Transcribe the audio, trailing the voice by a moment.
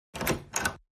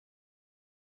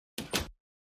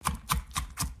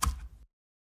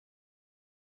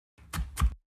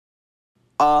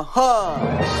Aha!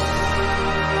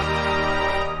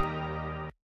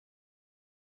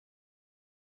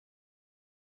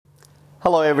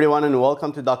 Hello everyone and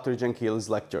welcome to Dr.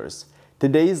 Jankiel's lectures.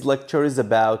 Today's lecture is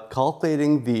about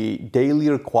calculating the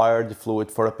daily required fluid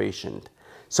for a patient.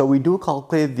 So we do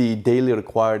calculate the daily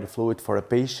required fluid for a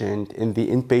patient in the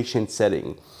inpatient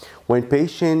setting. When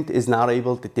patient is not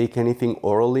able to take anything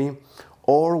orally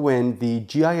or when the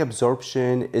GI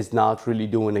absorption is not really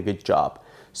doing a good job.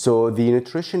 So the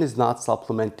nutrition is not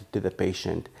supplemented to the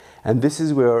patient. And this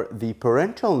is where the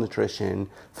parenteral nutrition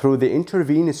through the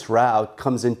intravenous route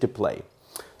comes into play.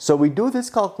 So we do this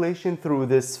calculation through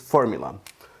this formula.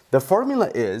 The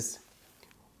formula is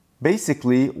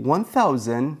basically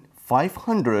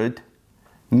 1,500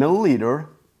 milliliter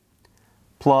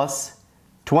plus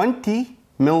 20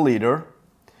 milliliter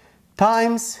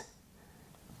times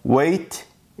weight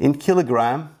in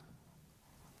kilogram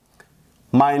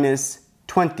minus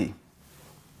 20.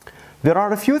 There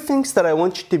are a few things that I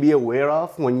want you to be aware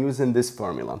of when using this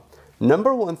formula.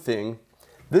 Number one thing,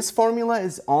 this formula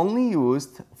is only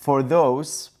used for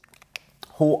those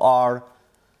who are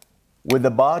with a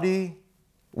body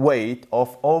weight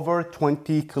of over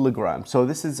 20 kilograms. So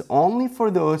this is only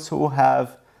for those who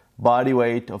have body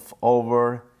weight of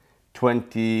over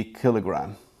 20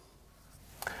 kilograms.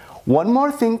 One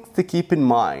more thing to keep in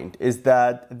mind is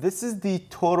that this is the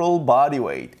total body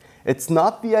weight. It's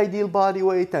not the ideal body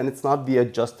weight and it's not the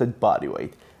adjusted body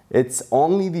weight. It's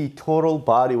only the total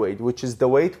body weight, which is the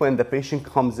weight when the patient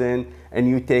comes in and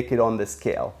you take it on the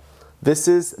scale. This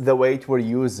is the weight we're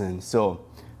using. So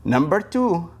number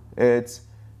two, it's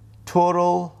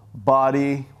total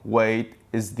body weight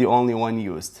is the only one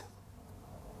used.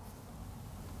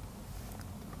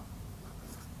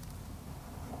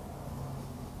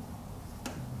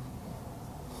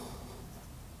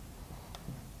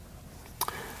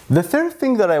 The third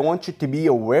thing that I want you to be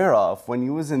aware of when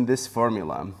using this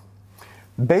formula,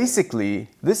 basically,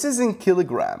 this is in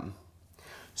kilogram.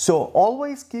 So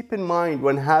always keep in mind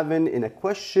when having in a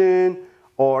question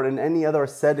or in any other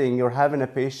setting, you're having a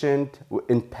patient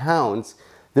in pounds,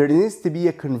 there needs to be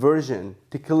a conversion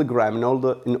to kilogram in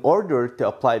order to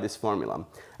apply this formula.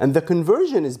 And the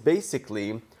conversion is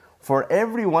basically for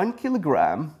every 1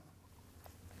 kilogram,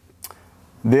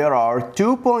 there are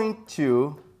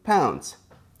 2.2 pounds.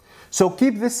 So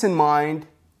keep this in mind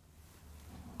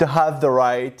to have the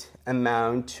right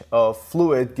amount of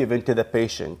fluid given to the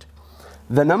patient.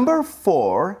 The number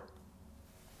 4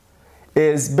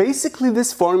 is basically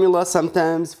this formula.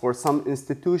 Sometimes for some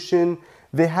institution,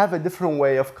 they have a different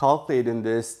way of calculating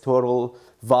this total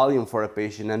volume for a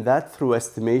patient, and that through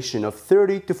estimation of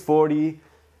 30 to 40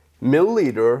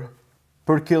 milliliter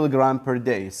per kilogram per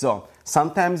day. So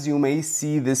sometimes you may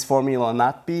see this formula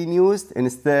not being used.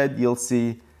 Instead, you'll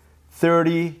see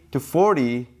 30 to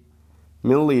 40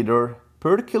 milliliter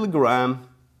per kilogram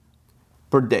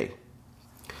per day.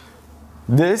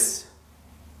 This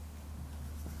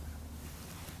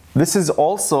is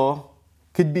also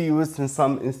could be used in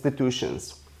some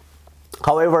institutions.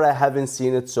 However, I haven't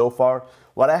seen it so far.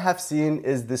 What I have seen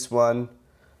is this one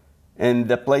in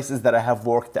the places that I have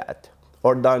worked at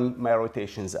or done my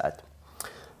rotations at.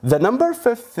 The number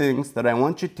 5 things that I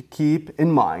want you to keep in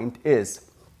mind is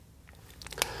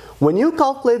when you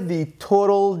calculate the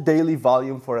total daily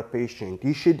volume for a patient,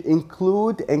 you should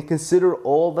include and consider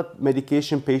all the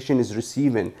medication patient is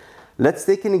receiving. Let's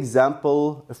take an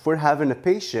example. If we're having a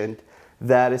patient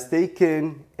that is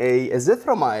taking a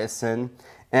azithromycin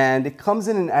and it comes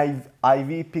in an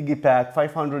IV piggy pack,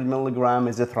 500 milligram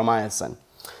azithromycin.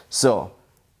 So,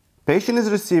 patient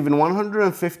is receiving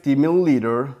 150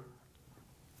 milliliter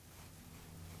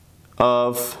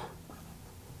of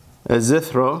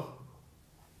azithro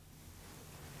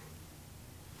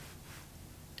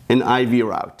in IV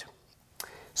route.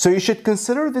 So you should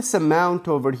consider this amount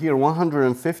over here,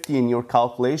 150, in your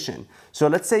calculation. So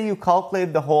let's say you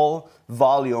calculate the whole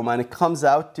volume and it comes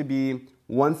out to be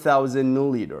 1,000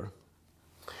 milliliter.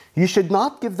 You should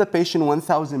not give the patient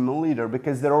 1,000 milliliter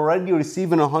because they're already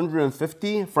receiving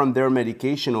 150 from their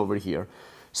medication over here.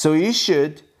 So you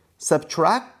should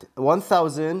subtract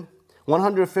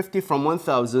 150 from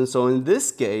 1,000. So in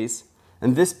this case,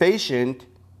 in this patient,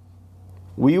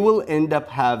 we will end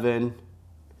up having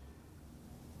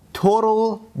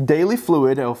total daily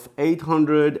fluid of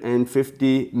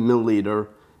 850 milliliter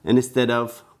instead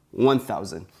of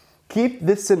 1,000. Keep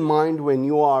this in mind when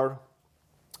you are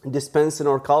dispensing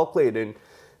or calculating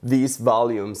these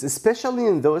volumes, especially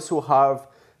in those who have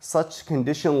such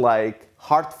condition like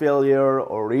heart failure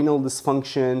or renal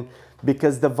dysfunction,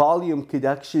 because the volume could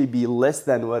actually be less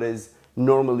than what is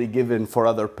normally given for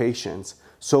other patients.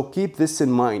 So keep this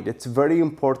in mind. It's very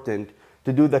important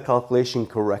to do the calculation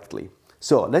correctly.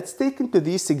 So let's take into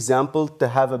this example to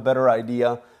have a better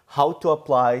idea how to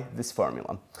apply this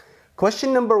formula.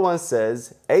 Question number 1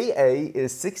 says, AA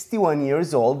is 61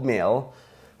 years old male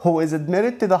who is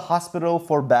admitted to the hospital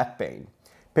for back pain.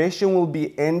 Patient will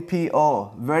be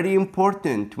NPO. Very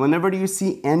important. Whenever you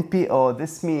see NPO,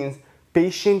 this means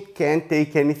patient can't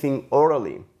take anything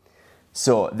orally.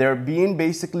 So they're being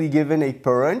basically given a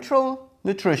parenteral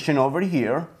nutrition over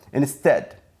here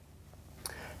instead.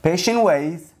 Patient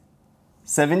weighs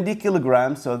 70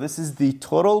 kilograms, so this is the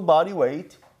total body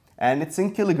weight, and it's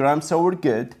in kilograms, so we're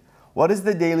good. What is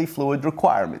the daily fluid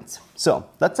requirements? So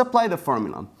let's apply the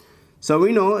formula. So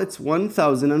we know it's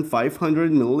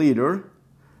 1,500 milliliter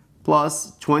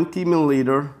plus 20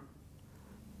 milliliter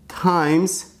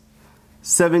times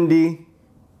 70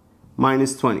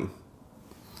 minus 20.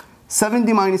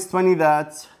 70 minus 20,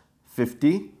 that's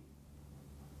 50.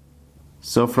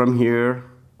 So from here,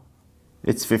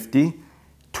 it's 50.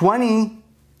 20,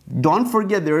 don't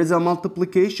forget there is a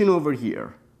multiplication over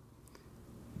here.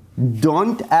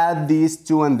 Don't add these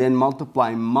two and then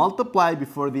multiply. Multiply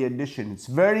before the addition. It's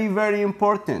very, very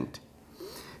important.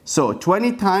 So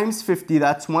 20 times 50,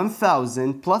 that's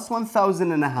 1,000 plus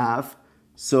 1,000 and a half.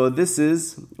 So this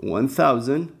is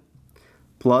 1,000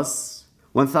 plus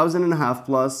 1,000 and a half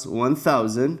plus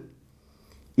 1,000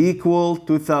 equal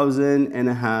 2,000 and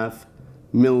a half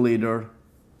milliliter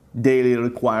daily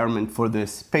requirement for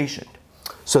this patient.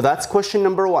 So that's question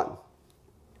number 1.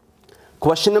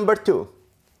 Question number 2.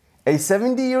 A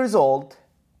 70 years old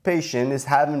patient is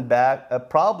having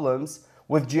problems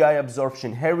with GI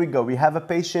absorption. Here we go. We have a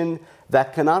patient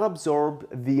that cannot absorb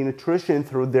the nutrition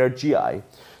through their GI.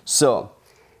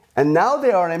 And now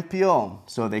they are NPO.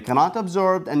 So they cannot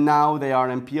absorb, and now they are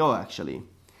NPO actually.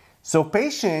 So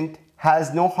patient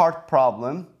has no heart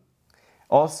problem.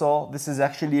 Also, this is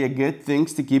actually a good thing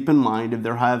to keep in mind if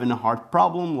they're having a heart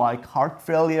problem like heart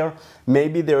failure.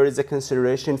 Maybe there is a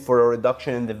consideration for a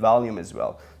reduction in the volume as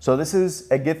well. So this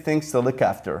is a good thing to look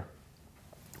after.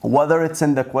 Whether it's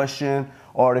in the question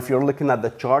or if you're looking at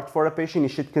the chart for a patient, you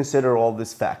should consider all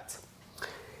these facts.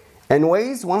 And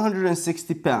weighs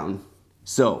 160 pounds.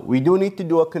 So we do need to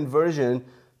do a conversion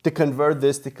to convert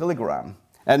this to kilogram.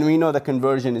 And we know the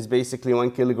conversion is basically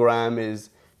 1 kilogram is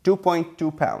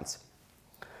 2.2 pounds.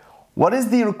 What is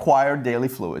the required daily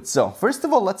fluid? So first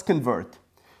of all, let's convert.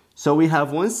 So we have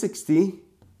 160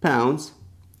 pounds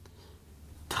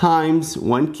times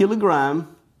 1 kilogram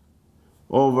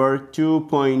over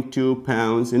 2.2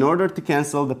 pounds in order to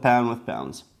cancel the pound with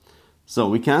pounds. So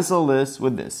we cancel this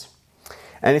with this.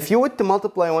 And if you were to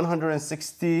multiply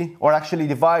 160, or actually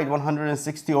divide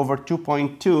 160 over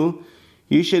 2.2,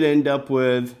 you should end up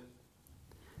with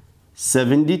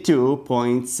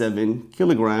 72.7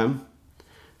 kilogram,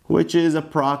 which is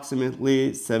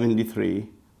approximately 73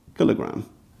 kilogram.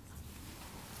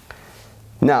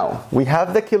 Now, we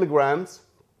have the kilograms.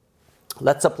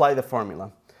 Let's apply the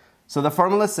formula. So the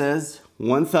formula says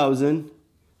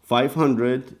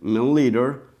 1,500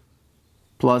 milliliter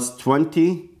plus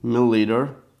 20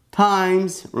 milliliter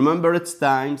times, remember it's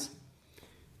times,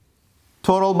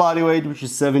 total body weight, which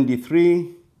is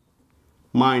 73,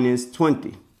 minus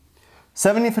 20.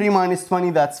 73 minus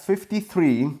 20, that's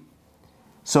 53.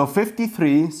 So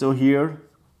 53, so here,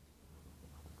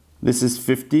 this is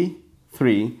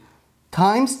 53,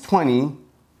 times 20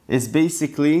 is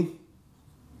basically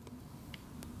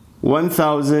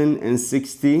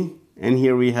 1,060, and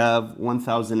here we have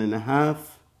 1,000 and a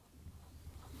half.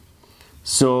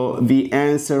 So the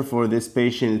answer for this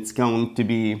patient is going to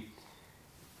be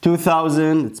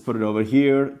 2,000, let's put it over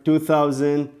here,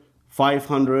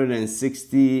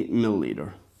 2,560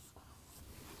 milliliter.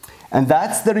 And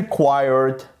that's the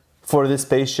required for this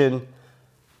patient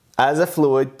as a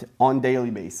fluid on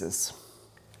daily basis.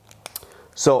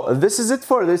 So this is it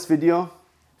for this video.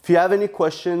 If you have any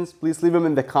questions, please leave them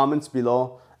in the comments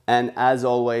below. And as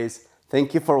always,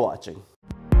 thank you for watching.